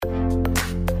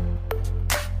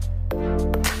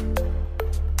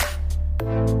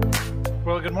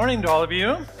Well, good morning to all of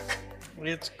you.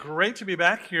 It's great to be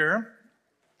back here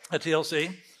at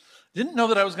TLC. Didn't know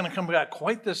that I was going to come back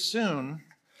quite this soon,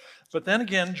 but then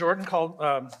again, Jordan called.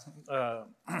 I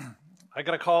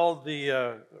got a call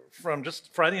from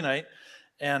just Friday night,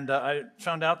 and I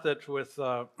found out that with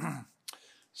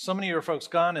so many of your folks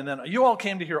gone, and then you all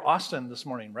came to hear Austin this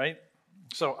morning, right?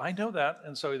 So I know that,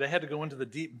 and so they had to go into the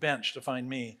deep bench to find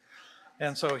me,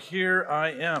 and so here I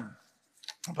am.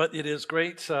 But it is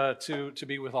great to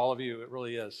be with all of you. It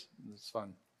really is. It's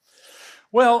fun.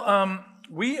 Well,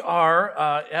 we are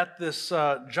at this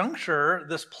juncture,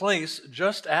 this place,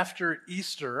 just after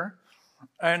Easter.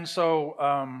 And so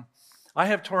I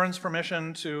have Torrin's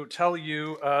permission to tell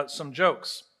you some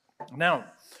jokes. Now,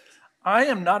 I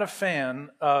am not a fan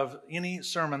of any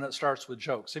sermon that starts with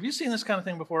jokes. Have you seen this kind of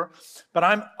thing before? But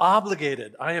I'm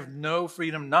obligated. I have no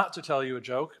freedom not to tell you a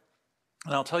joke.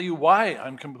 And I'll tell you why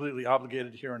I'm completely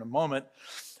obligated here in a moment.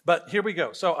 But here we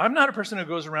go. So I'm not a person who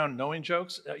goes around knowing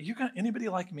jokes. You got anybody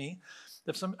like me?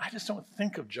 I just don't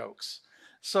think of jokes.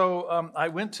 So I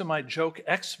went to my joke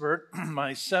expert,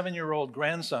 my 7-year-old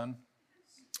grandson,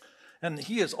 and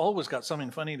he has always got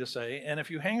something funny to say. And if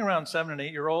you hang around 7 and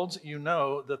 8-year-olds, you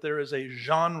know that there is a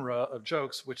genre of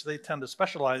jokes which they tend to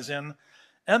specialize in,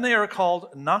 and they are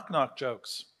called knock-knock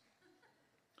jokes.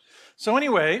 So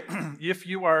anyway, if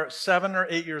you are 7 or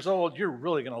 8 years old, you're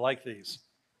really going to like these.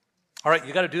 All right,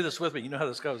 you got to do this with me. You know how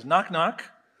this goes. Knock, knock.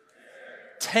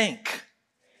 Tank.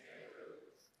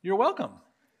 You're welcome.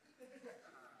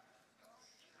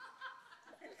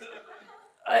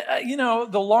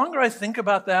 The longer I think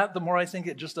about that, the more I think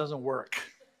it just doesn't work.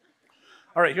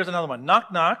 All right, here's another one.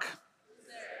 Knock, knock.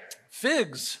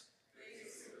 Figs.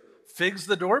 Figs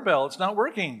the doorbell. It's not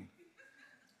working.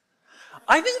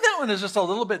 I think that one is just a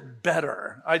little bit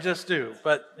better. I just do.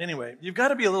 But anyway, you've got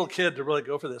to be a little kid to really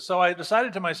go for this. So I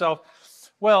decided to myself,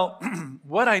 well,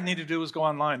 what I need to do is go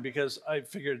online because I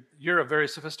figured you're a very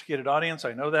sophisticated audience.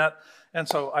 I know that. And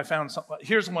so I found some.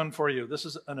 Here's one for you. This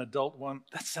is an adult one.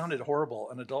 That sounded horrible.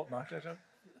 An adult knock-knock joke?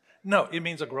 No, it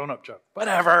means a grown-up joke.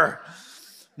 Whatever.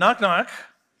 Knock, knock.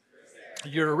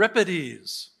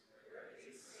 Euripides.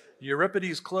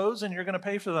 Euripides' clothes and you're going to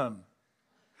pay for them.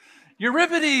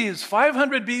 Euripides,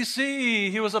 500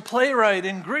 BC, he was a playwright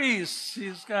in Greece.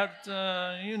 He's got,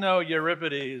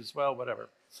 Euripides, well, whatever.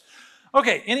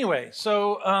 Okay, anyway,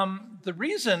 so the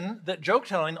reason that joke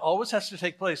telling always has to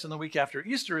take place in the week after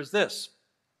Easter is this.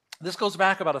 This goes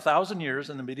back about 1,000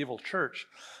 years in the medieval church.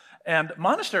 And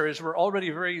monasteries were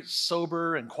already very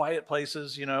sober and quiet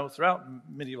places, throughout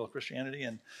medieval Christianity.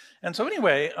 And so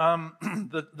anyway,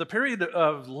 the period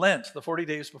of Lent, the 40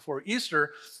 days before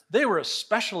Easter, they were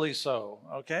especially so,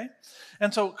 okay?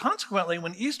 And so consequently,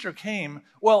 when Easter came,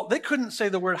 well, they couldn't say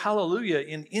the word hallelujah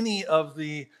in any of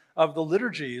the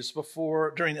liturgies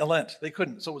during Lent. They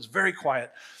couldn't, so it was very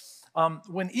quiet.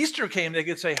 When Easter came, they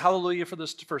could say hallelujah for the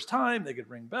first time. They could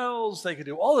ring bells. They could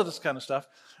do all of this kind of stuff.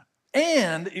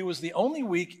 And it was the only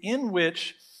week in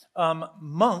which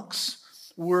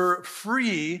monks were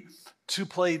free to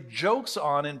play jokes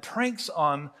on and pranks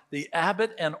on the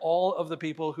abbot and all of the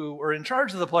people who were in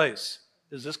charge of the place.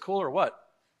 Is this cool or what?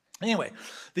 Anyway,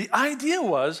 the idea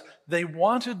was they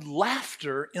wanted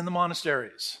laughter in the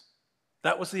monasteries.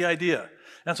 That was the idea.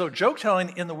 And so joke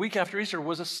telling in the week after Easter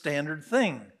was a standard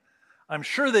thing. I'm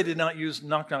sure they did not use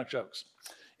knock-knock jokes.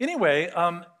 Anyway,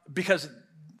 because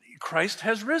Christ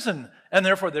has risen, and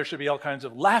therefore there should be all kinds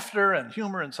of laughter and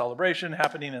humor and celebration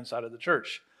happening inside of the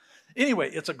church. Anyway,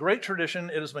 it's a great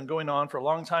tradition. It has been going on for a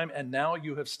long time, and now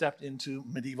you have stepped into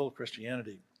medieval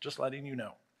Christianity, just letting you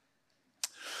know.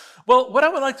 Well, what I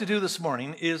would like to do this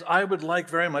morning is I would like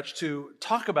very much to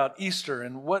talk about Easter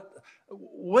and what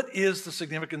is the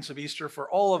significance of Easter for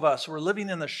all of us. We're living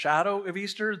in the shadow of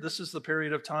Easter. This is the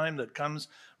period of time that comes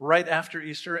right after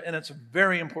Easter, and it's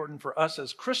very important for us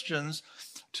as Christians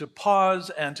to pause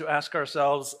and to ask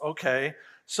ourselves, okay,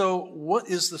 so what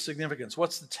is the significance?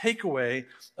 What's the takeaway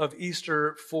of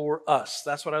Easter for us?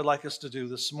 That's what I'd like us to do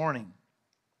this morning.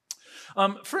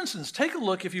 For instance, take a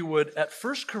look, if you would, at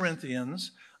 1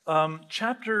 Corinthians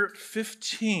chapter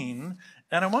 15,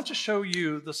 and I want to show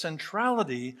you the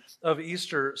centrality of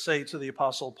Easter, say, to the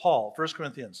Apostle Paul. 1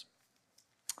 Corinthians.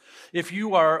 If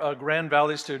you are a Grand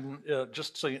Valley student,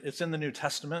 just so it's in the New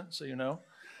Testament, so you know.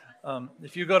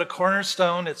 If you go to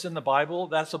Cornerstone, it's in the Bible.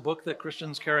 That's a book that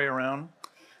Christians carry around.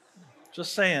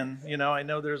 Just saying, I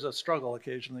know there's a struggle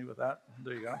occasionally with that.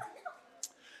 There you go.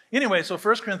 Anyway, so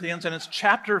 1 Corinthians, and it's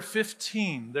chapter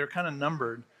 15. They're kind of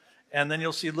numbered. And then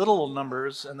you'll see little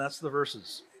numbers, and that's the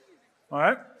verses. All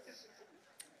right?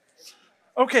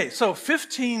 Okay, so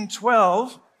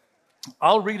 15:12.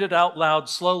 I'll read it out loud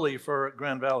slowly for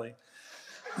Grand Valley.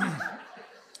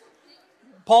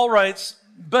 Paul writes,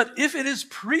 "But if it is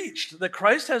preached that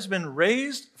Christ has been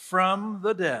raised from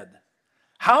the dead,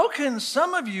 how can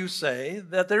some of you say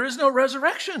that there is no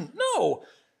resurrection? No.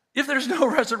 If there's no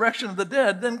resurrection of the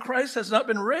dead, then Christ has not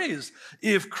been raised.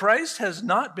 If Christ has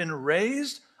not been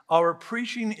raised, our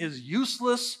preaching is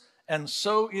useless, and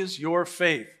so is your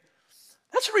faith."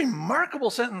 That's a remarkable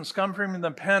sentence coming from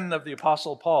the pen of the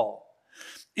Apostle Paul.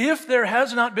 If there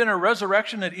has not been a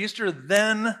resurrection at Easter,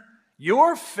 then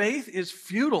your faith is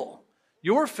futile.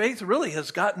 Your faith really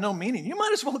has got no meaning. You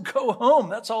might as well go home.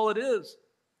 That's all it is.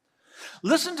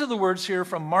 Listen to the words here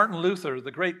from Martin Luther,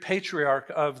 the great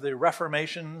patriarch of the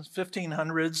Reformation,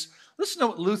 1500s. Listen to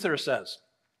what Luther says.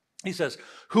 He says,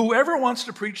 "Whoever wants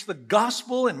to preach the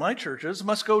gospel in my churches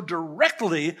must go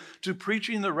directly to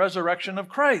preaching the resurrection of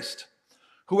Christ.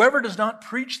 Whoever does not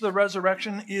preach the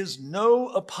resurrection is no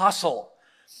apostle.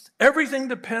 Everything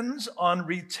depends on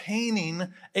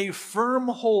retaining a firm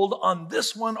hold on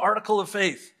this one article of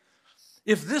faith.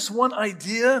 If this one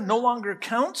idea no longer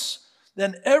counts,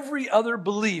 then every other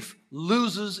belief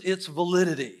loses its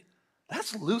validity."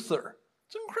 That's Luther.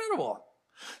 It's incredible.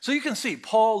 So you can see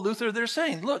Paul, Luther, they're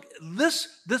saying, look, this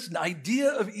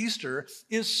idea of Easter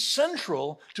is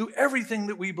central to everything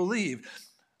that we believe.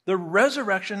 The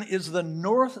resurrection is the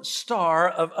North Star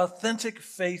of authentic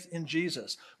faith in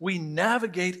Jesus. We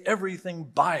navigate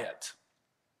everything by it.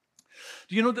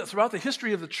 Do you know that throughout the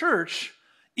history of the church,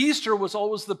 Easter was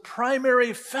always the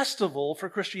primary festival for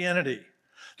Christianity?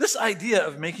 This idea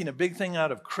of making a big thing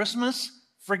out of Christmas,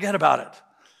 forget about it.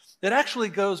 It actually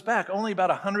goes back only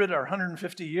about 100 or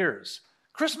 150 years.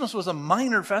 Christmas was a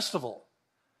minor festival.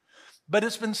 But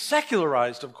it's been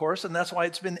secularized, of course, and that's why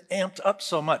it's been amped up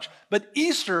so much. But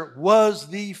Easter was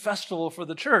the festival for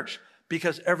the church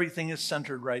because everything is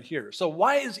centered right here. So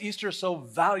why is Easter so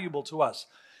valuable to us?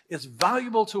 It's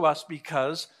valuable to us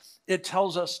because it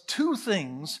tells us two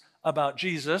things about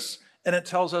Jesus, and it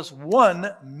tells us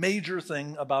one major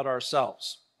thing about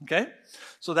ourselves. Okay?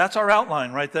 So that's our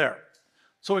outline right there.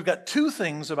 So we've got two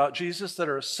things about Jesus that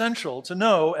are essential to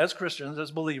know as Christians,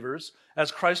 as believers,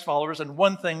 as Christ followers, and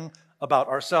one thing about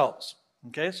ourselves.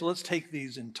 Okay, so let's take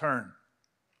these in turn.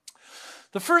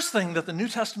 The first thing that the New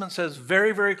Testament says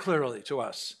very, very clearly to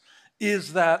us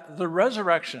is that the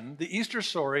resurrection, the Easter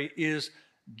story, is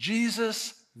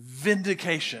Jesus'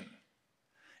 vindication.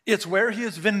 It's where he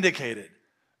is vindicated,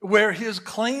 where his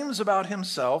claims about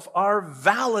himself are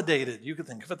validated. You could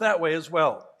think of it that way as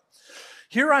well.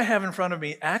 Here I have in front of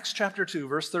me Acts chapter 2,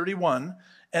 verse 31,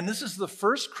 and this is the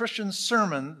first Christian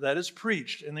sermon that is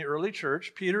preached in the early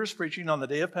church. Peter is preaching on the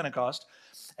day of Pentecost,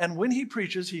 and when he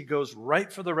preaches, he goes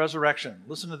right for the resurrection.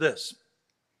 Listen to this.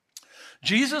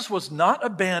 "Jesus was not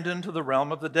abandoned to the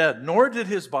realm of the dead, nor did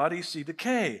his body see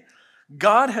decay.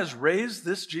 God has raised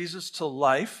this Jesus to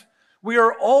life. We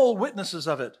are all witnesses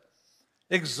of it.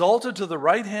 Exalted to the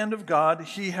right hand of God,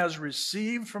 he has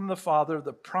received from the Father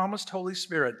the promised Holy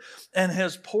Spirit and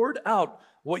has poured out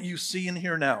what you see and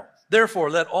hear now. Therefore,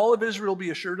 let all of Israel be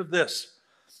assured of this.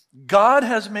 God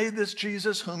has made this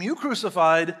Jesus, whom you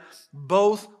crucified,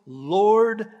 both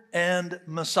Lord and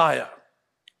Messiah."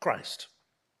 Christ.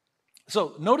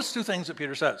 So notice two things that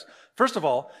Peter says. First of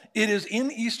all, it is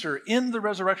in Easter, in the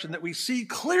resurrection, that we see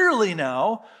clearly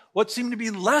now what seemed to be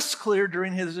less clear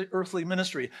during his earthly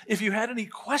ministry. If you had any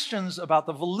questions about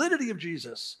the validity of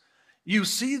Jesus, you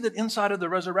see that inside of the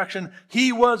resurrection,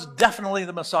 he was definitely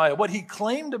the Messiah. What he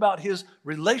claimed about his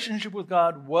relationship with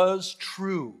God was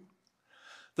true.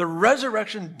 The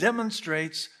resurrection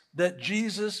demonstrates that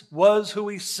Jesus was who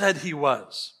he said he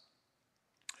was.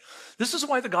 This is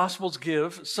why the Gospels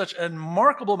give such a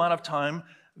remarkable amount of time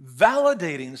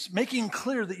validating, making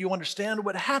clear that you understand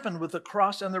what happened with the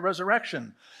cross and the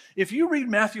resurrection. If you read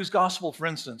Matthew's Gospel, for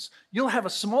instance, you'll have a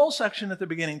small section at the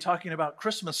beginning talking about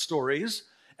Christmas stories,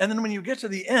 and then when you get to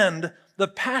the end, the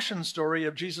passion story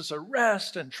of Jesus'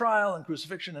 arrest and trial and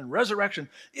crucifixion and resurrection.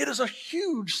 It is a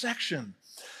huge section.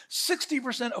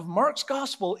 60% of Mark's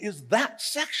Gospel is that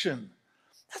section.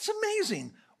 That's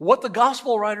amazing. What the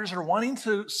gospel writers are wanting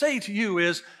to say to you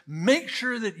is make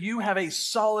sure that you have a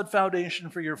solid foundation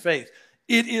for your faith.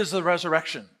 It is the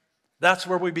resurrection. That's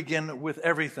where we begin with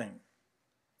everything.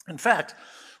 In fact,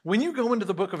 when you go into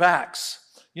the book of Acts,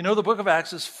 you know the book of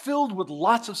Acts is filled with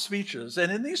lots of speeches.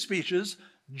 And in these speeches,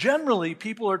 generally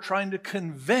people are trying to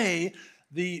convey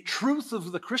the truth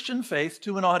of the Christian faith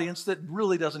to an audience that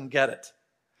really doesn't get it.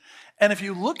 And if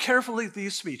you look carefully at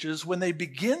these speeches, when they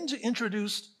begin to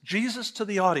introduce Jesus to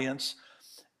the audience,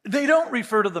 they don't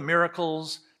refer to the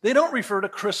miracles, they don't refer to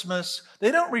Christmas, they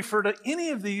don't refer to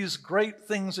any of these great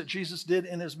things that Jesus did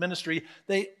in his ministry.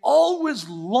 They always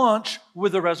launch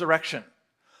with the resurrection.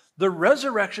 The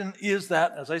resurrection is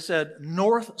that, as I said,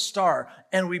 North Star,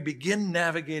 and we begin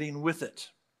navigating with it.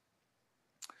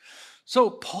 So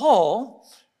Paul,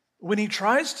 when he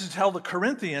tries to tell the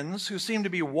Corinthians, who seem to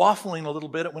be waffling a little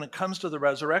bit when it comes to the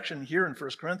resurrection here in 1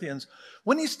 Corinthians,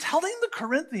 when he's telling the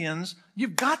Corinthians,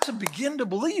 you've got to begin to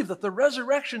believe that the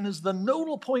resurrection is the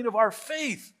nodal point of our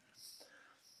faith.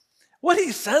 What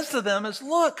he says to them is,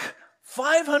 look,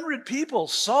 500 people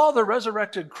saw the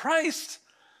resurrected Christ,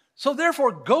 so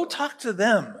therefore go talk to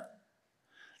them.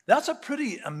 That's a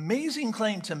pretty amazing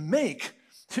claim to make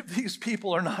if these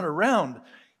people are not around.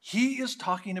 He is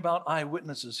talking about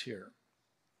eyewitnesses here.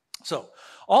 So,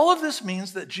 all of this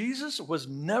means that Jesus was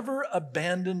never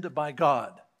abandoned by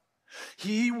God.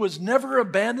 He was never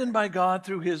abandoned by God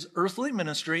through his earthly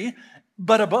ministry,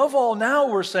 but above all, now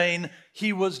we're saying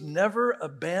he was never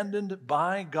abandoned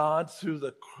by God through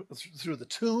the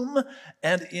tomb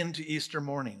and into Easter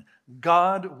morning.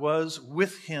 God was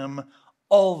with him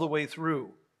all the way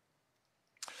through.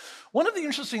 One of the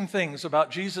interesting things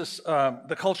about Jesus,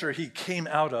 the culture he came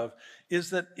out of, is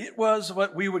that it was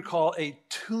what we would call a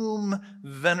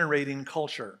tomb-venerating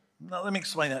culture. Now, let me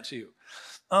explain that to you.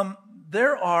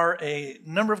 There are a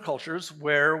number of cultures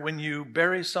where when you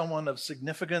bury someone of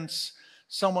significance,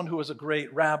 someone who was a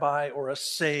great rabbi or a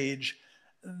sage,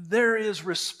 there is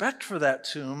respect for that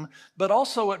tomb, but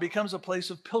also it becomes a place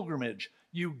of pilgrimage.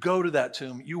 You go to that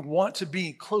tomb. You want to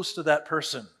be close to that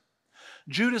person.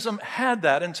 Judaism had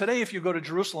that, and today if you go to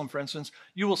Jerusalem, for instance,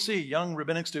 you will see young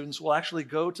rabbinic students will actually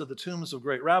go to the tombs of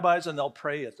great rabbis and they'll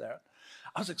pray at that.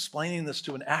 I was explaining this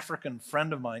to an African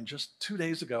friend of mine just 2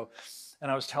 days ago,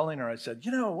 and I was telling her, I said,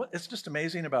 you know, it's just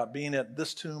amazing about being at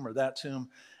this tomb or that tomb.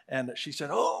 And she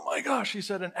said, oh my gosh, she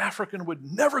said, an African would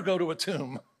never go to a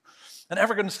tomb. An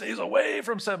African stays away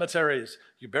from cemeteries.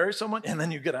 You bury someone and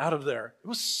then you get out of there. It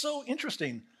was so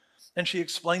interesting. And she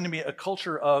explained to me a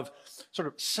culture of sort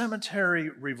of cemetery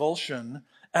revulsion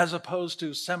as opposed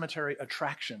to cemetery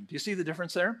attraction. Do you see the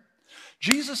difference there?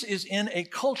 Jesus is in a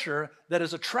culture that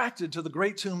is attracted to the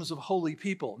great tombs of holy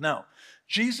people. Now,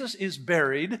 Jesus is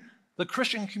buried. The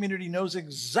Christian community knows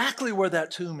exactly where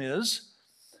that tomb is.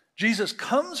 Jesus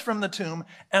comes from the tomb,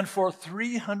 and for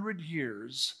 300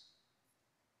 years,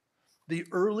 the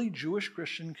early Jewish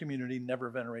Christian community never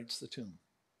venerates the tomb.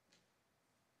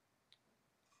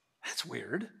 That's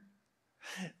weird.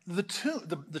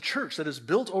 The church that is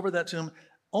built over that tomb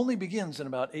only begins in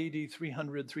about AD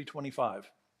 300, 325.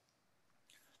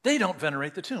 They don't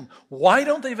venerate the tomb. Why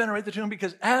don't they venerate the tomb?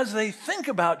 Because as they think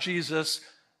about Jesus,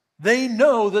 they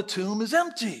know the tomb is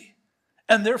empty.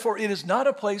 And therefore, it is not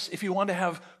a place, if you want to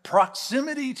have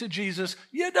proximity to Jesus,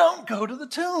 you don't go to the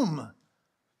tomb.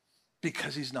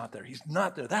 Because he's not there. He's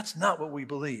not there. That's not what we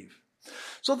believe.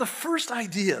 So the first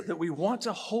idea that we want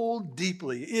to hold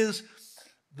deeply is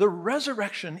the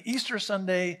resurrection, Easter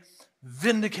Sunday,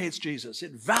 vindicates Jesus.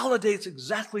 It validates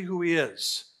exactly who he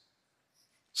is.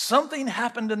 Something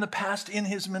happened in the past in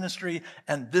his ministry,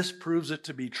 and this proves it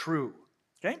to be true.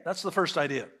 Okay, that's the first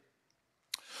idea.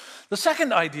 The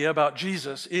second idea about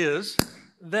Jesus is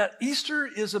that Easter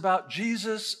is about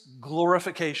Jesus'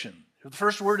 glorification. The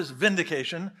first word is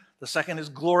vindication. The second is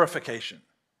glorification.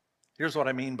 Here's what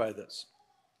I mean by this.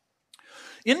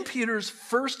 In Peter's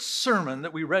first sermon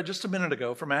that we read just a minute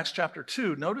ago from Acts chapter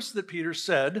 2, notice that Peter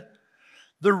said,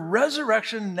 the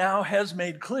resurrection now has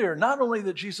made clear not only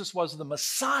that Jesus was the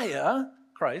Messiah,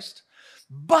 Christ,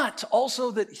 but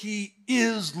also that he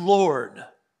is Lord.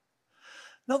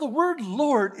 Now the word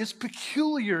Lord is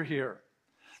peculiar here.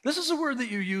 This is a word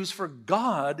that you use for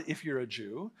God if you're a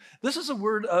Jew. This is a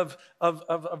word of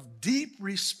deep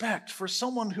respect for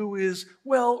someone who is,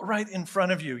 well, right in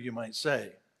front of you, you might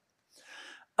say.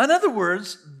 In other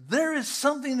words, there is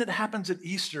something that happens at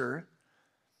Easter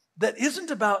that isn't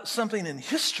about something in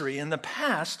history, in the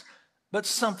past, but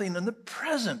something in the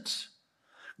present.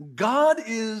 God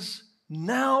is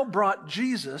now brought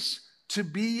Jesus to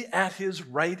be at his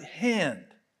right hand.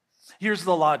 Here's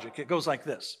the logic. It goes like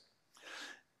this.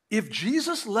 If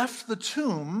Jesus left the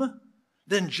tomb,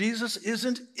 then Jesus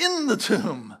isn't in the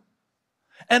tomb.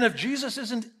 And if Jesus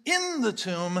isn't in the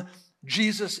tomb,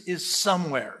 Jesus is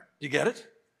somewhere. Do you get it?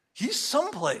 He's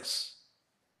someplace.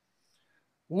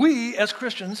 We, as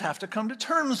Christians, have to come to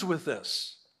terms with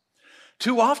this.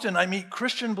 Too often, I meet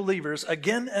Christian believers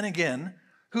again and again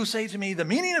who say to me, the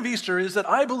meaning of Easter is that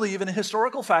I believe in a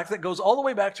historical fact that goes all the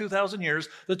way back 2,000 years.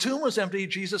 The tomb was empty,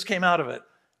 Jesus came out of it.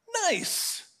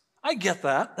 Nice. I get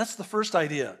that. That's the first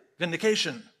idea,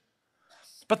 vindication.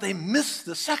 But they miss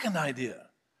the second idea.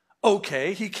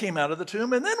 Okay, he came out of the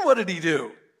tomb, and then what did he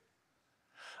do?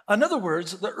 In other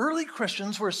words, the early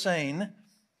Christians were saying,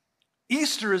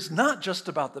 Easter is not just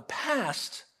about the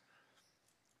past,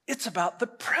 It's about the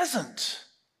present.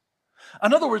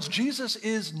 In other words, Jesus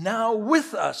is now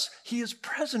with us. He is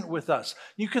present with us.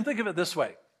 You can think of it this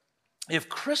way. If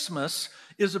Christmas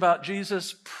is about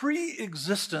Jesus'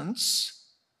 pre-existence,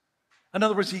 in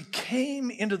other words, he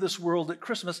came into this world at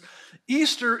Christmas,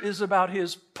 Easter is about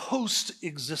his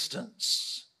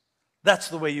post-existence. That's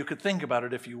the way you could think about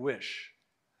it if you wish.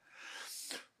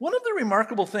 One of the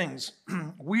remarkable things,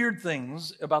 weird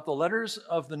things about the letters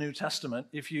of the New Testament,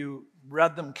 if you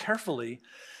read them carefully,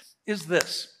 is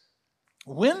this.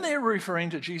 When they're referring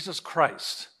to Jesus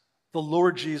Christ, the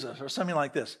Lord Jesus, or something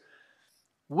like this,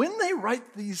 when they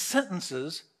write these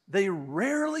sentences, they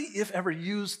rarely, if ever,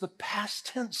 use the past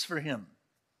tense for him.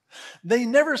 They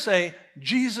never say,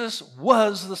 Jesus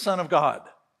was the Son of God.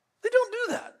 They don't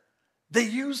do that. They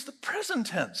use the present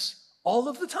tense all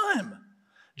of the time.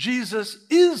 Jesus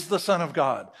is the Son of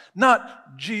God,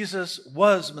 not Jesus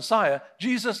was Messiah.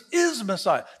 Jesus is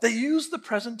Messiah. They use the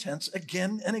present tense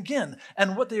again and again.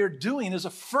 And what they are doing is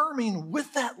affirming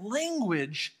with that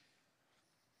language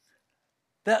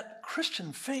that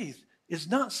Christian faith is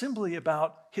not simply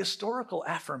about historical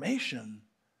affirmation.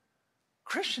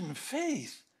 Christian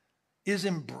faith is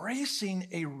embracing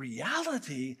a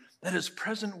reality that is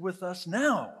present with us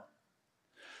now.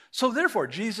 So therefore,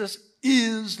 Jesus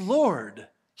is Lord.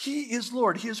 He is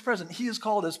Lord. He is present. He is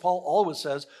called, as Paul always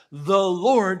says, the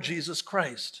Lord Jesus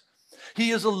Christ.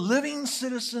 He is a living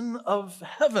citizen of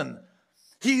heaven.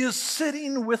 He is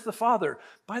sitting with the Father.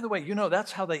 By the way, you know,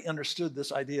 that's how they understood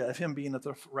this idea of him being at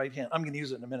the right hand. I'm going to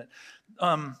use it in a minute.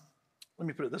 Let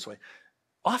me put it this way.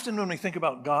 Often when we think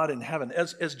about God in heaven,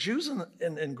 as Jews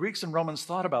and Greeks and Romans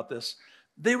thought about this,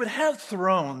 they would have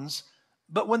thrones,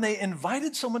 but when they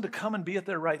invited someone to come and be at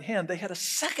their right hand, they had a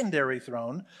secondary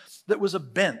throne that was a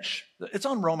bench. It's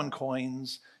on Roman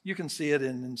coins. You can see it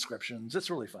in inscriptions. It's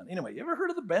really fun. Anyway, you ever heard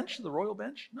of the bench, the royal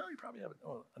bench? No, you probably haven't.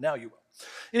 Oh, now you will.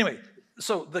 Anyway,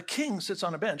 so the king sits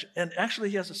on a bench, and actually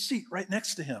he has a seat right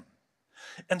next to him.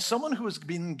 And someone who has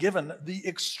been given the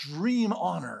extreme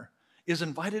honor is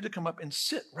invited to come up and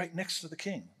sit right next to the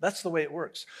king. That's the way it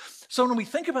works. So when we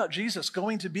think about Jesus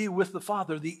going to be with the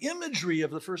Father, the imagery of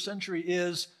the first century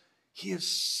is he is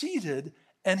seated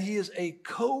and he is a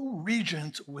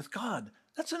co-regent with God.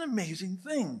 That's an amazing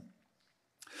thing.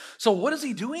 So what is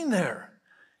he doing there?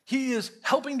 He is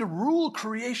helping to rule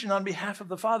creation on behalf of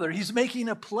the Father. He's making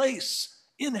a place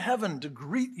in heaven to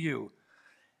greet you.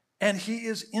 And he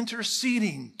is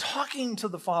interceding, talking to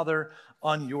the Father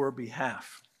on your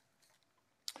behalf.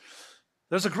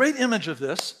 There's a great image of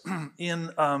this in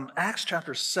Acts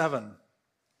chapter 7.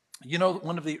 You know,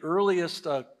 one of the earliest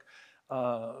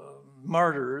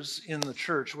martyrs in the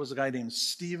church was a guy named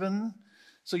Stephen.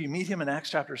 So you meet him in Acts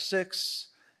chapter 6.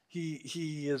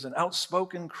 He is an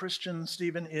outspoken Christian,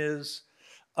 Stephen is.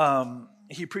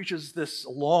 He preaches the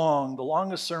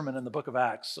longest sermon in the book of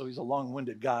Acts, so he's a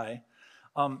long-winded guy.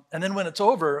 And then when it's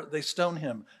over, they stone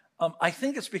him. I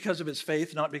think it's because of his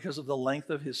faith, not because of the length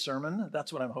of his sermon.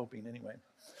 That's what I'm hoping anyway.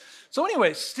 So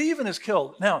anyway, Stephen is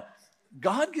killed. Now,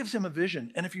 God gives him a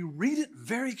vision, and if you read it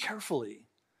very carefully,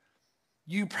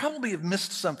 you probably have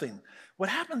missed something. What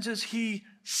happens is he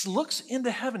looks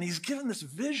into heaven. He's given this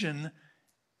vision,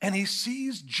 and he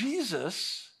sees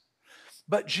Jesus,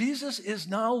 but Jesus is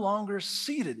no longer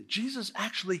seated. Jesus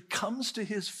actually comes to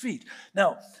his feet.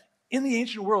 Now, in the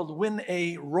ancient world,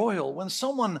 when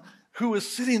someone who is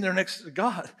sitting there next to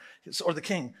God, or the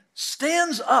king,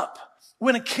 stands up,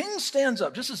 when a king stands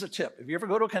up, just as a tip, if you ever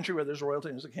go to a country where there's royalty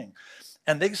and there's a king,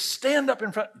 and they stand up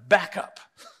in front, back up,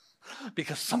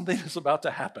 because something is about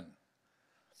to happen.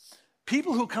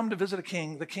 People who come to visit a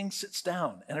king, the king sits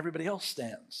down and everybody else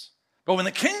stands. But when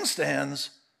the king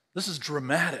stands, this is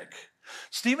dramatic.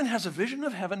 Stephen has a vision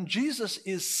of heaven. Jesus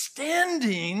is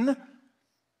standing.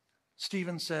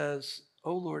 Stephen says,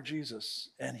 "Oh Lord Jesus,"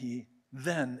 and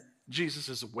Jesus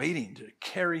is waiting to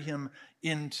carry him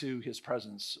into his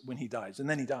presence when he dies, and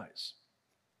then he dies.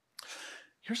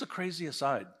 Here's a crazy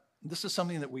aside. This is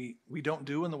something that we don't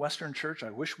do in the Western church. I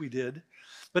wish we did.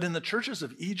 But in the churches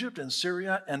of Egypt and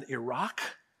Syria and Iraq,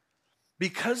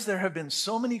 because there have been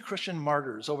so many Christian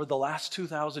martyrs over the last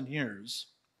 2,000 years,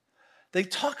 they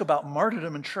talk about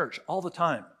martyrdom in church all the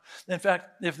time. In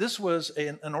fact, if this was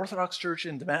an Orthodox church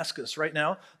in Damascus right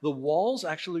now, the walls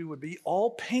actually would be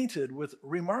all painted with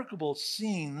remarkable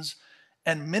scenes,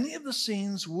 and many of the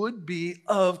scenes would be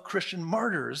of Christian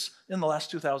martyrs in the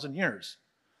last 2,000 years.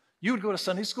 You would go to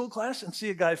Sunday school class and see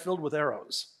a guy filled with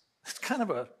arrows. It's kind of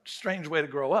a strange way to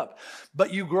grow up.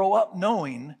 But you grow up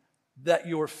knowing that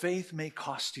your faith may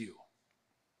cost you.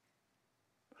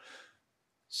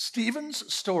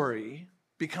 Stephen's story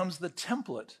becomes the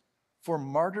template for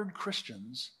martyred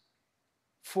Christians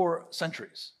for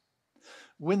centuries.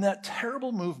 When that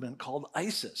terrible movement called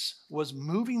ISIS was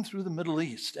moving through the Middle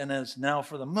East and has now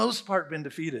for the most part been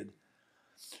defeated,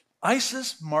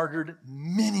 ISIS martyred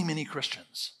many, many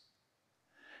Christians.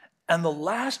 And the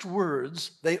last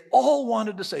words they all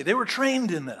wanted to say, they were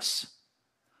trained in this.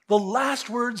 The last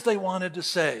words they wanted to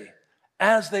say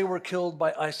as they were killed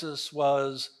by ISIS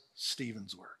was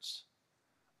Stephen's words.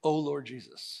 "O Lord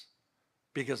Jesus,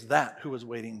 because that who was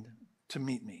waiting to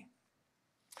meet me."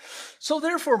 So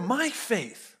therefore, my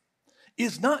faith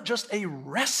is not just a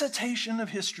recitation of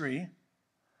history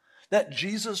that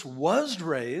Jesus was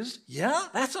raised. Yeah,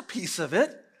 that's a piece of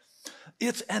it.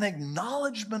 It's an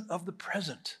acknowledgement of the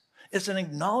present. It's an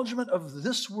acknowledgement of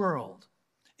this world.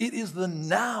 It is the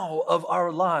now of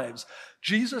our lives.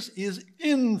 Jesus is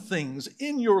in things,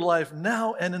 in your life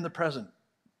now and in the present.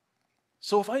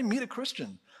 So if I meet a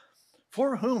Christian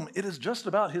for whom it is just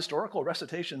about historical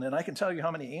recitation, and I can tell you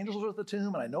how many angels were at the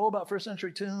tomb, and I know about first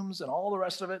century tombs and all the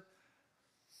rest of it,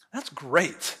 that's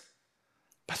great.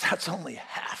 But that's only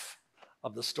half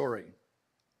of the story.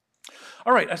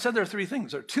 All right, I said there are three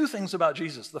things. There are two things about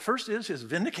Jesus. The first is his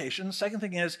vindication. The second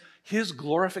thing is his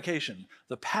glorification,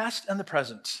 the past and the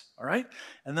present, all right?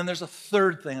 And then there's a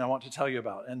third thing I want to tell you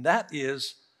about, and that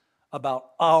is about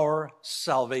our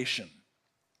salvation.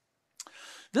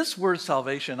 This word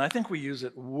salvation, I think we use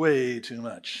it way too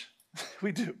much.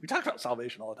 We do. We talk about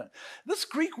salvation all the time. This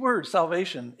Greek word,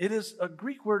 salvation, a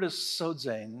Greek word is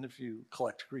sodzane, if you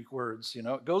collect Greek words. You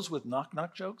know, it goes with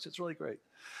knock-knock jokes. It's really great.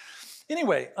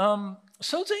 Anyway,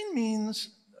 sodzane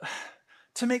means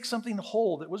to make something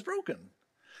whole that was broken.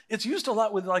 It's used a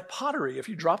lot with like pottery. If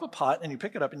you drop a pot and you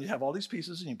pick it up and you have all these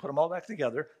pieces and you put them all back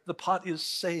together, the pot is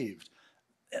saved.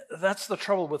 That's the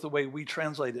trouble with the way we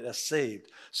translate it as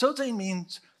saved. Sodzane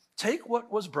means take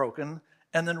what was broken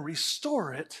and then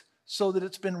restore it so that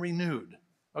it's been renewed.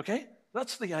 Okay?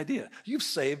 That's the idea. You've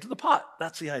saved the pot.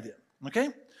 That's the idea. Okay?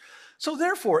 So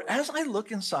therefore, as I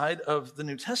look inside of the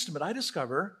New Testament, I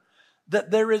discover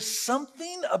that there is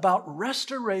something about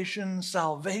restoration,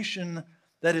 salvation,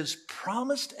 that is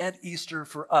promised at Easter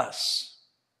for us.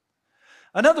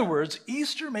 In other words,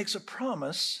 Easter makes a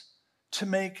promise to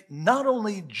make not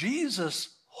only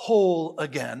Jesus whole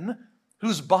again,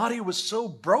 whose body was so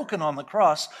broken on the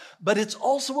cross, but it's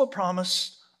also a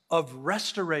promise of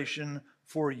restoration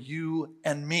for you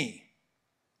and me.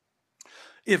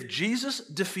 If Jesus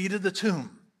defeated the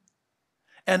tomb,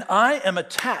 and I am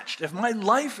attached, if my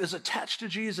life is attached to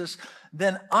Jesus,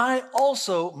 then I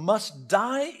also must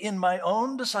die in my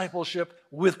own discipleship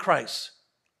with Christ.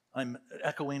 I'm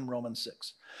echoing Romans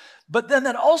 6. But then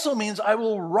that also means I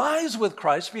will rise with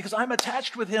Christ because I'm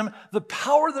attached with him. The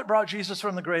power that brought Jesus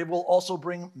from the grave will also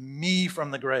bring me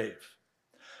from the grave.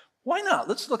 Why not?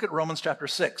 Let's look at Romans chapter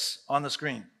 6 on the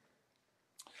screen.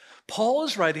 Paul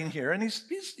is writing here, and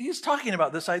he's talking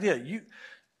about this idea.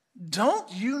 Don't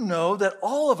you know that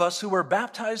all of us who were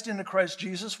baptized into Christ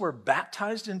Jesus were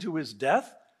baptized into his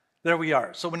death? There we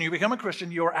are. So when you become a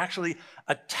Christian, you are actually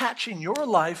attaching your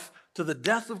life to the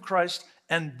death of Christ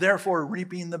and therefore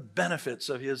reaping the benefits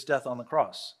of his death on the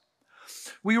cross.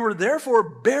 We were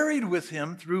therefore buried with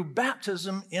him through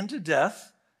baptism into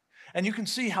death. And you can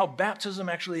see how baptism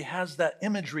actually has that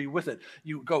imagery with it.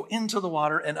 You go into the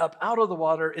water and up out of the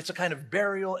water. It's a kind of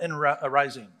burial and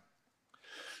rising.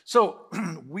 So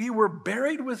we were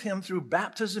buried with him through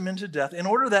baptism into death in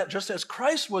order that just as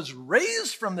Christ was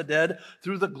raised from the dead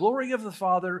through the glory of the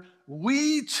Father,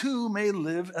 we too may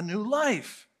live a new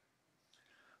life.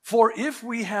 For if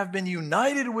we have been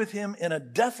united with him in a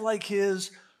death like his,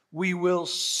 we will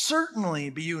certainly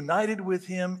be united with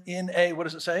him in a, what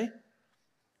does it say?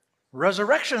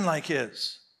 Resurrection like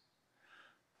his.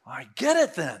 I get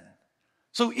it then.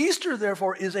 So Easter,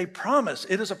 therefore, is a promise.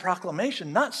 It is a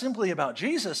proclamation, not simply about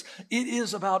Jesus. It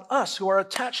is about us who are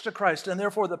attached to Christ, and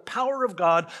therefore the power of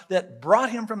God that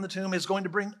brought him from the tomb is going to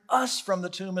bring us from the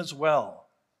tomb as well.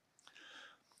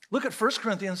 Look at 1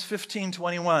 Corinthians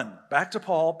 15:21. Back to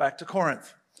Paul, back to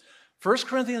Corinth. 1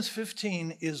 Corinthians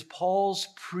 15 is Paul's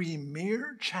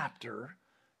premier chapter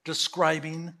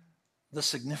describing the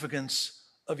significance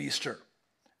of Easter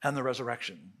and the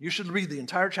resurrection. You should read the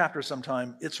entire chapter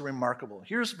sometime. It's remarkable.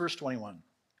 Here's verse 21.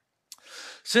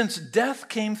 Since death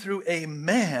came through a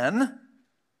man,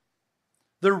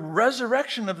 the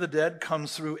resurrection of the dead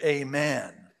comes through a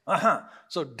man.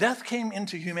 So death came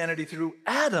into humanity through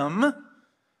Adam,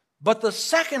 but the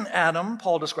second Adam,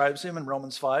 Paul describes him in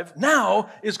Romans 5,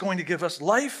 now is going to give us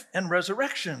life and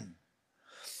resurrection.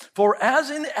 For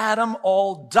as in Adam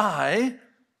all die,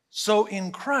 so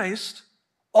in Christ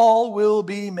all will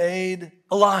be made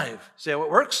alive. See how it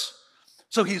works?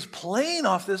 So he's playing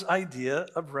off this idea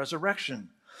of resurrection.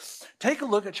 Take a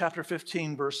look at chapter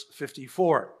 15, verse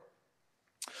 54.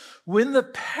 When the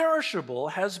perishable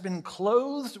has been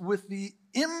clothed with the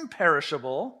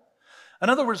imperishable, in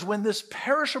other words, when this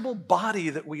perishable body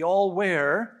that we all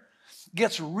wear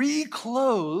gets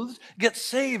reclothed, gets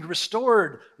saved,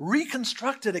 restored,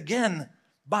 reconstructed again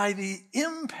by the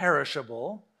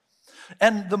imperishable,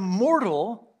 and the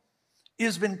mortal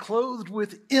has been clothed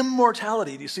with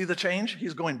immortality. Do you see the change?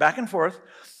 He's going back and forth.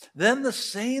 Then the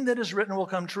saying that is written will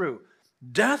come true.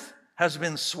 Death has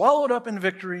been swallowed up in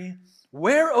victory.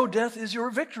 Where, O death, is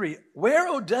your victory? Where,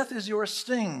 O death, is your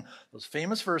sting? Those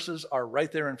famous verses are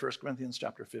right there in 1 Corinthians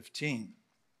chapter 15.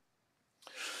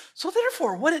 So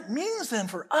therefore, what it means then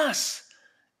for us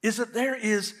is that there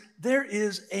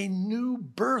is a new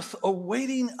birth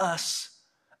awaiting us,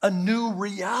 a new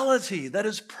reality that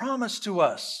is promised to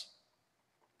us.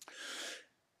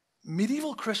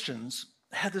 Medieval Christians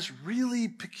had this really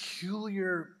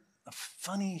peculiar,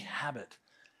 funny habit.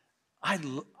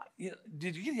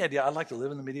 Did you get the idea? I'd like to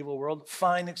live in the medieval world.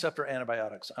 Fine, except for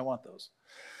antibiotics. I want those.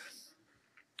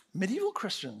 Medieval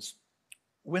Christians,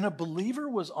 when a believer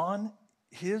was on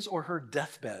his or her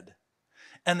deathbed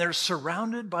and they're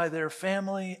surrounded by their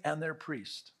family and their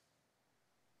priest,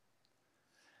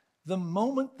 the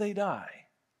moment they die,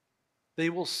 they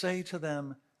will say to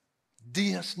them,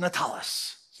 Dies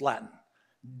Natalis. It's Latin.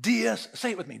 Dies,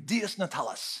 say it with me, Dies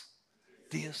Natalis.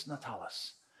 Dies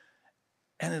Natalis.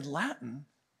 And in Latin,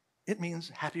 it means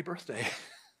happy birthday.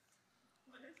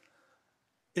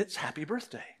 It's happy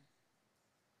birthday.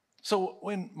 So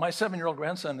when my 7-year-old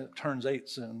grandson turns 8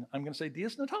 soon, I'm going to say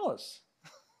Dies Natalis.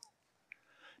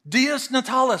 Dies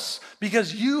Natalis,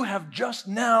 because you have just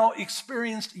now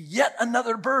experienced yet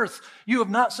another birth. You have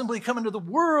not simply come into the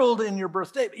world in your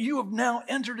birthday, but you have now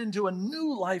entered into a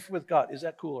new life with God. Is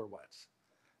that cool or what?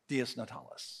 Dies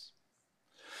Natalis.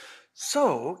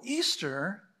 So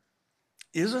Easter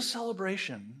is a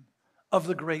celebration of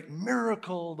the great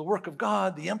miracle, the work of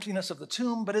God, the emptiness of the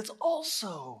tomb, but it is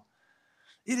also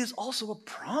a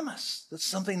promise that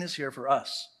something is here for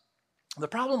us. The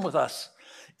problem with us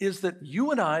is that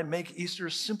you and I make Easter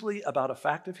simply about a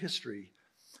fact of history.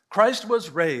 Christ was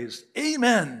raised.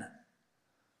 Amen.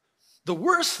 The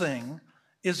worst thing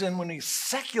is when we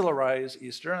secularize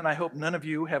Easter, and I hope none of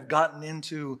you have gotten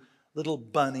into little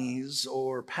bunnies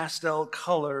or pastel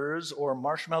colors or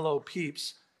marshmallow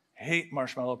peeps. Hate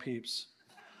marshmallow peeps.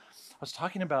 I was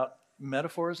talking about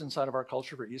metaphors inside of our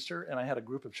culture for Easter, and I had a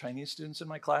group of Chinese students in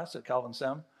my class at Calvin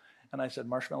Sem, and I said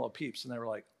marshmallow peeps, and they were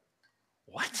like,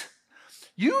 what?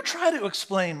 You try to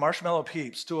explain marshmallow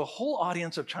peeps to a whole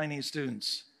audience of Chinese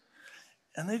students,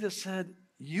 and they just said,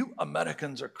 you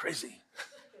Americans are crazy.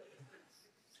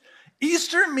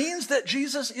 Easter means that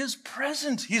Jesus is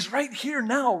present. He's right here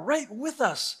now, right with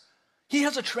us. He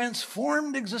has a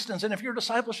transformed existence, and if your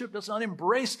discipleship does not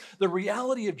embrace the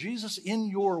reality of Jesus in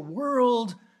your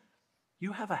world,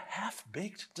 you have a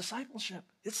half-baked discipleship.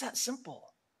 It's that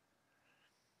simple.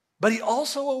 But he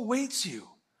also awaits you,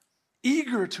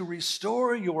 eager to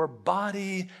restore your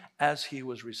body as he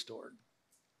was restored.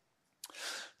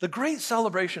 The great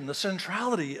celebration, the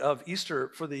centrality of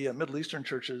Easter for the Middle Eastern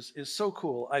churches is so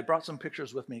cool. I brought some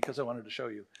pictures with me because I wanted to show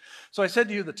you. So I said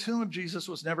to you, the tomb of Jesus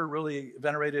was never really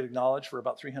venerated, acknowledged for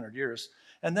about 300 years.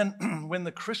 And then when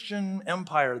the Christian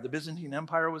Empire, the Byzantine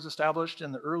Empire, was established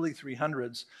in the early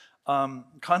 300s,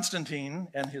 Constantine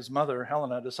and his mother,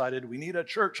 Helena, decided we need a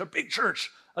church, a big church,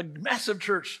 a massive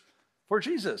church for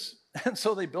Jesus. And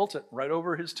so they built it right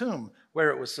over his tomb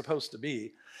where it was supposed to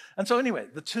be. And so anyway,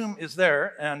 the tomb is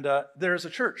there, and there's a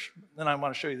church, and I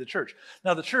want to show you the church.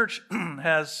 Now the church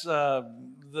has,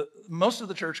 most of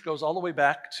the church goes all the way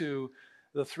back to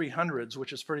the 300s,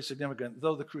 which is pretty significant,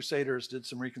 though the Crusaders did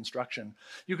some reconstruction.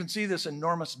 You can see this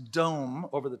enormous dome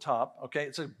over the top, okay?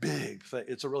 It's a big thing.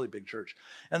 It's a really big church.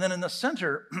 And then in the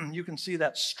center, you can see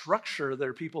that structure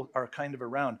that people are kind of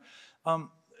around.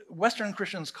 Western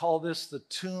Christians call this the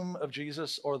tomb of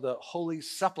Jesus or the Holy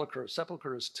Sepulchre.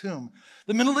 Sepulchre is tomb.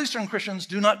 The Middle Eastern Christians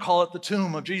do not call it the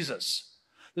tomb of Jesus.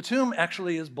 The tomb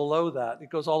actually is below that. It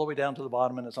goes all the way down to the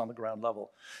bottom and it's on the ground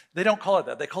level. They don't call it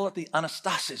that. They call it the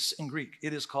Anastasis in Greek.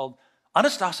 It is called,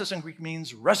 Anastasis in Greek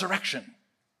means resurrection.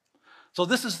 So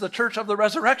this is the church of the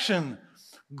resurrection.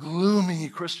 Gloomy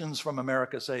Christians from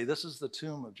America say, this is the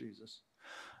tomb of Jesus.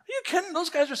 Are you kidding?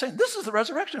 Those guys are saying, this is the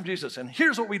resurrection of Jesus, and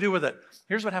here's what we do with it.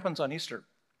 Here's what happens on Easter.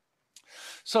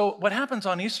 So what happens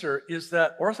on Easter is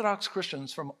that Orthodox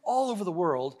Christians from all over the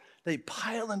world, they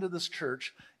pile into this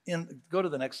church. Go to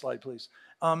the next slide, please.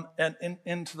 And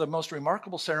into the most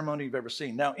remarkable ceremony you've ever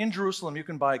seen. Now, in Jerusalem, you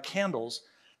can buy candles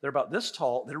They're about this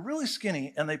tall. They're really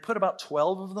skinny, and they put about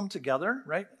 12 of them together,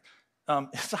 right? I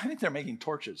think they're making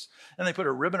torches, and they put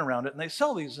a ribbon around it, and they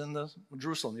sell these in the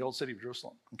old city of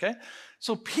Jerusalem, okay?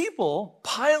 So people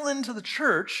pile into the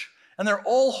church, and they're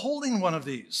all holding one of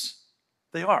these.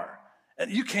 They are. And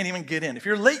you can't even get in. If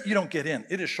you're late, you don't get in.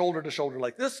 It is shoulder to shoulder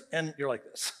like this, and you're like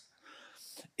this.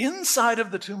 Inside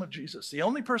of the tomb of Jesus, the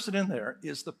only person in there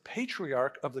is the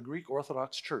patriarch of the Greek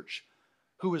Orthodox Church,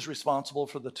 who is responsible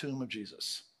for the tomb of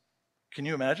Jesus. Can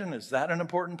you imagine? Is that an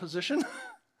important position?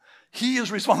 He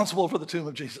is responsible for the tomb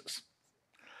of Jesus.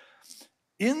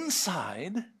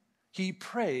 Inside, he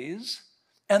prays,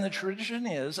 and the tradition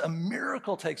is a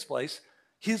miracle takes place.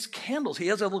 His candles, he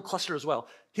has a little cluster as well.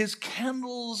 His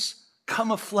candles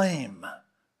come aflame,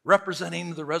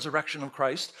 representing the resurrection of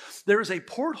Christ. There is a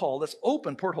porthole that's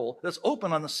open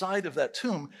on the side of that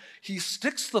tomb. He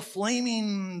sticks the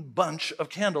flaming bunch of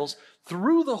candles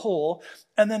through the hole,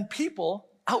 and then people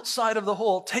outside of the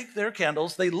hole take their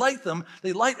candles, they light them,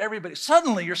 they light everybody.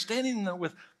 Suddenly you're standing there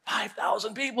with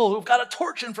 5,000 people who've got a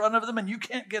torch in front of them and you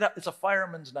can't get out. It's a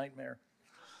fireman's nightmare.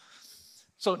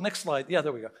 So next slide. Yeah,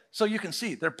 there we go. So you can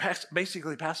see they're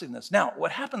basically passing this. Now,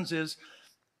 what happens is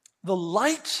the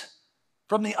light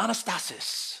from the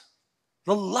Anastasis,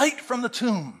 the light from the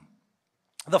tomb,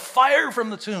 the fire from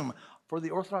the tomb for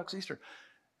the Orthodox Easter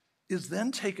is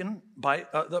then taken by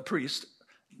the priest.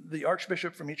 The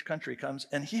archbishop from each country comes,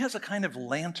 and he has a kind of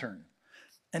lantern,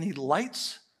 and he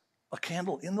lights a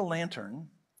candle in the lantern,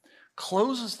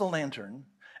 closes the lantern,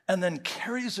 and then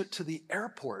carries it to the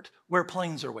airport where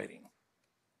planes are waiting.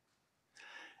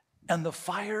 And the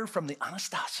fire from the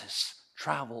Anastasis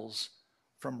travels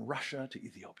from Russia to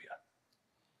Ethiopia.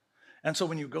 And so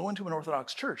when you go into an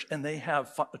Orthodox church and they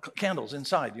have candles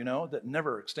inside, that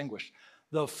never extinguish,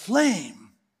 the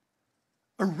flame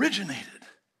originated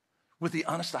with the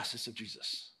Anastasis of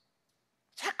Jesus.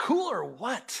 Is that cool or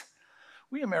what?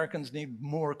 We Americans need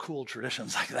more cool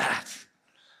traditions like that.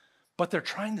 But they're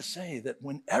trying to say that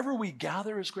whenever we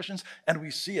gather as Christians and we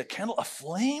see a candle, a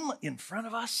flame in front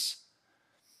of us,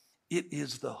 it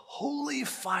is the holy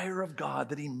fire of God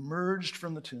that emerged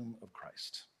from the tomb of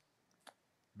Christ.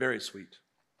 Very sweet.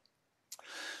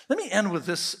 Let me end with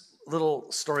this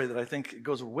little story that I think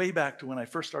goes way back to when I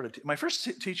first started. My first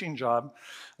teaching job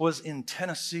was in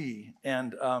Tennessee,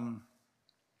 and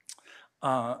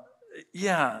I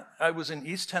was in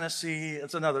East Tennessee.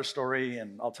 It's another story,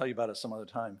 and I'll tell you about it some other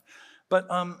time. But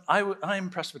I'm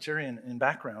Presbyterian in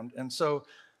background, and so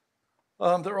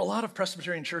there were a lot of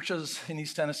Presbyterian churches in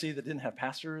East Tennessee that didn't have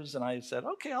pastors, and I said,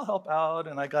 okay, I'll help out,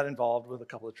 and I got involved with a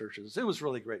couple of churches. It was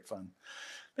really great fun.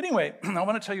 But anyway, I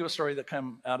want to tell you a story that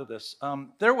came out of this.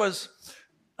 There was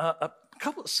a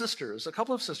couple of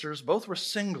sisters, both were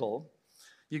single.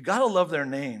 You got to love their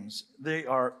names. They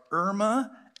are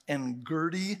Irma and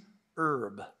Gertie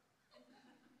Erb.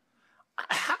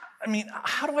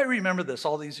 How do I remember this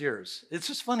all these years? It's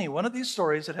just funny. One of these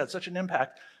stories that had such an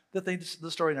impact that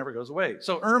the story never goes away.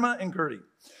 So Irma and Gertie,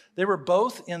 they were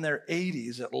both in their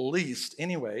 80s at least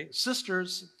anyway,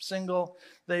 sisters, single.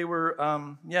 They were,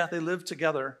 they lived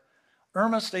together.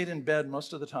 Irma stayed in bed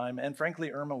most of the time, and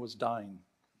frankly, Irma was dying.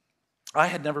 I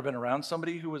had never been around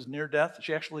somebody who was near death.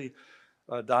 She actually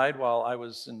died while I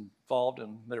was involved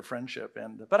in their friendship,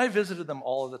 but I visited them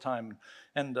all of the time.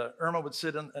 And Irma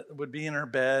would be in her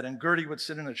bed, and Gertie would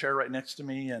sit in a chair right next to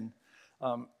me, and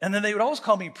then they would always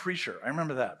call me preacher. I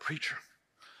remember that, preacher,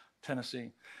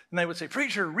 Tennessee. And they would say,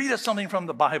 preacher, read us something from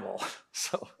the Bible.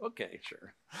 So, okay,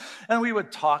 sure. And we would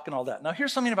talk and all that. Now,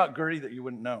 here's something about Gertie that you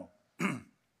wouldn't know.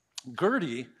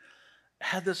 Gertie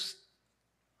had this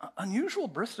unusual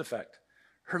birth defect.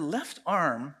 Her left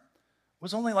arm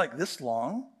was only like this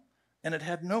long, and it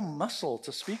had no muscle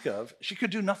to speak of. She could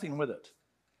do nothing with it.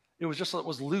 It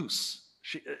was loose.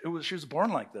 She was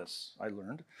born like this, I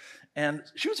learned. And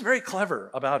she was very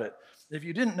clever about it. If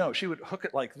you didn't know, she would hook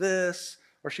it like this,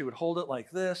 or she would hold it like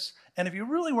this. And if you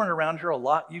really weren't around her a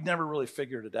lot, you'd never really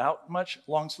figured it out much.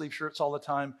 Long sleeve shirts all the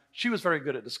time. She was very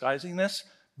good at disguising this,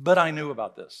 but I knew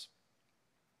about this.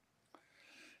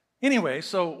 Anyway,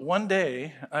 so one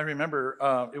day, I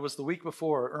remember it was the week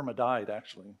before Irma died,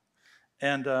 actually.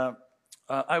 And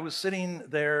I was sitting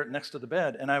there next to the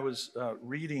bed, and I was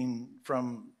reading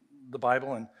from the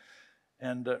Bible,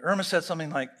 and Irma said something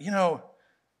like,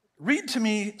 read to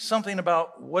me something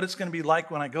about what it's going to be like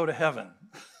when I go to heaven.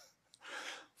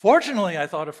 Fortunately, I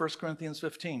thought of 1 Corinthians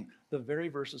 15, the very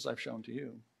verses I've shown to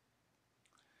you.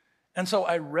 And so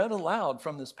I read aloud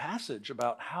from this passage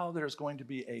about how there's going to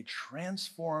be a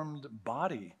transformed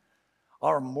body.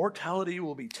 Our mortality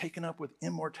will be taken up with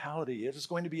immortality. It is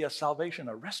going to be a salvation,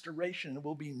 a restoration. It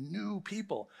will be new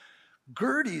people.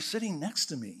 Gertie, sitting next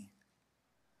to me,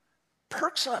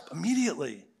 perks up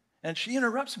immediately, and she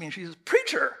interrupts me, and she says,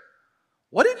 "Preacher,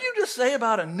 what did you just say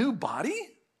about a new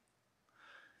body?"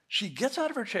 She gets out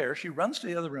of her chair, she runs to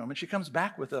the other room, and she comes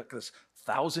back with this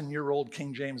 1,000-year-old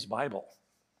King James Bible.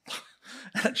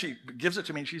 And she gives it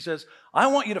to me, and she says, "I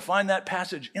want you to find that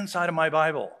passage inside of my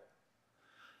Bible."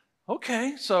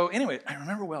 Okay, so anyway, I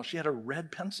remember well, she had a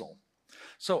red pencil.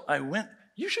 So I went,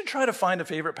 you should try to find a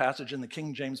favorite passage in the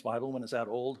King James Bible when it's that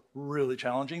old, really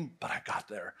challenging, but I got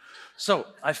there.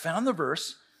 So I found the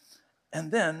verse,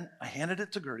 and then I handed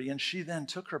it to Gertie, and she then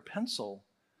took her pencil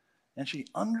and she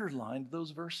underlined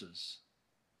those verses.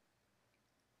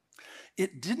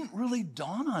 It didn't really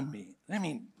dawn on me. I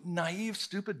mean, naive,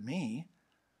 stupid me.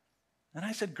 And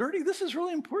I said, "Gertie, this is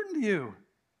really important to you.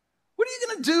 What are you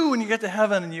going to do when you get to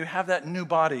heaven and you have that new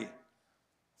body?"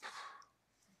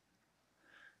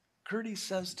 Gertie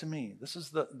says to me, this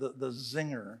is the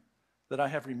zinger that I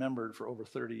have remembered for over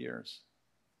 30 years.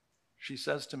 She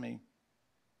says to me,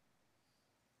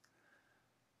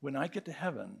 "When I get to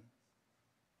heaven,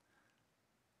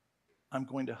 I'm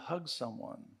going to hug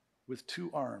someone with 2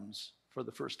 arms for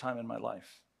the first time in my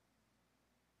life."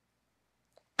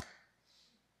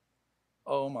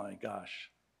 Oh my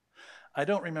gosh. I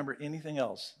don't remember anything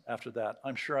else after that.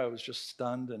 I'm sure I was just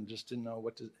stunned and just didn't know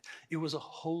what to. It was a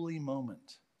holy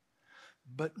moment.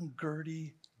 But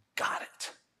Gertie got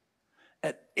it.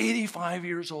 At 85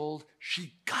 years old,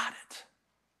 she got it.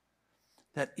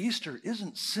 That Easter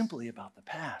isn't simply about the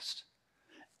past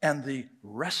and the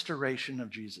restoration of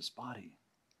Jesus' body.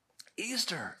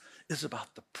 Easter is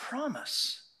about the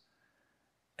promise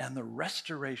and the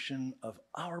restoration of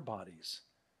our bodies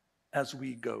as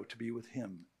we go to be with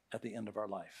him at the end of our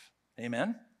life.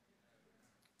 Amen?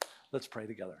 Let's pray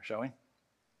together, shall we?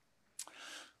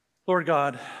 Lord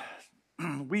God,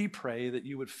 we pray that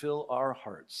you would fill our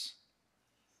hearts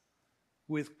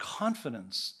with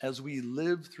confidence as we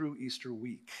live through Easter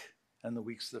week and the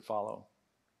weeks that follow.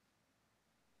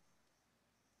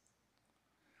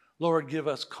 Lord, give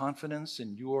us confidence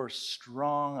in your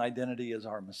strong identity as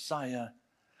our Messiah.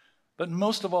 But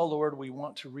most of all, Lord, we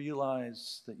want to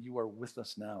realize that you are with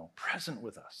us now, present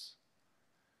with us,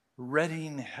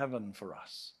 readying heaven for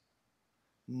us,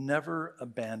 never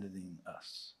abandoning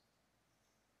us.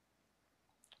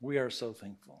 We are so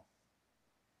thankful.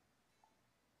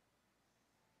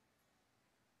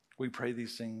 We pray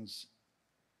these things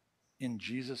in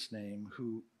Jesus' name,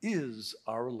 who is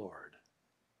our Lord.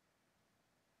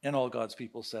 And all God's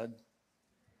people said,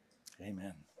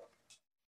 amen.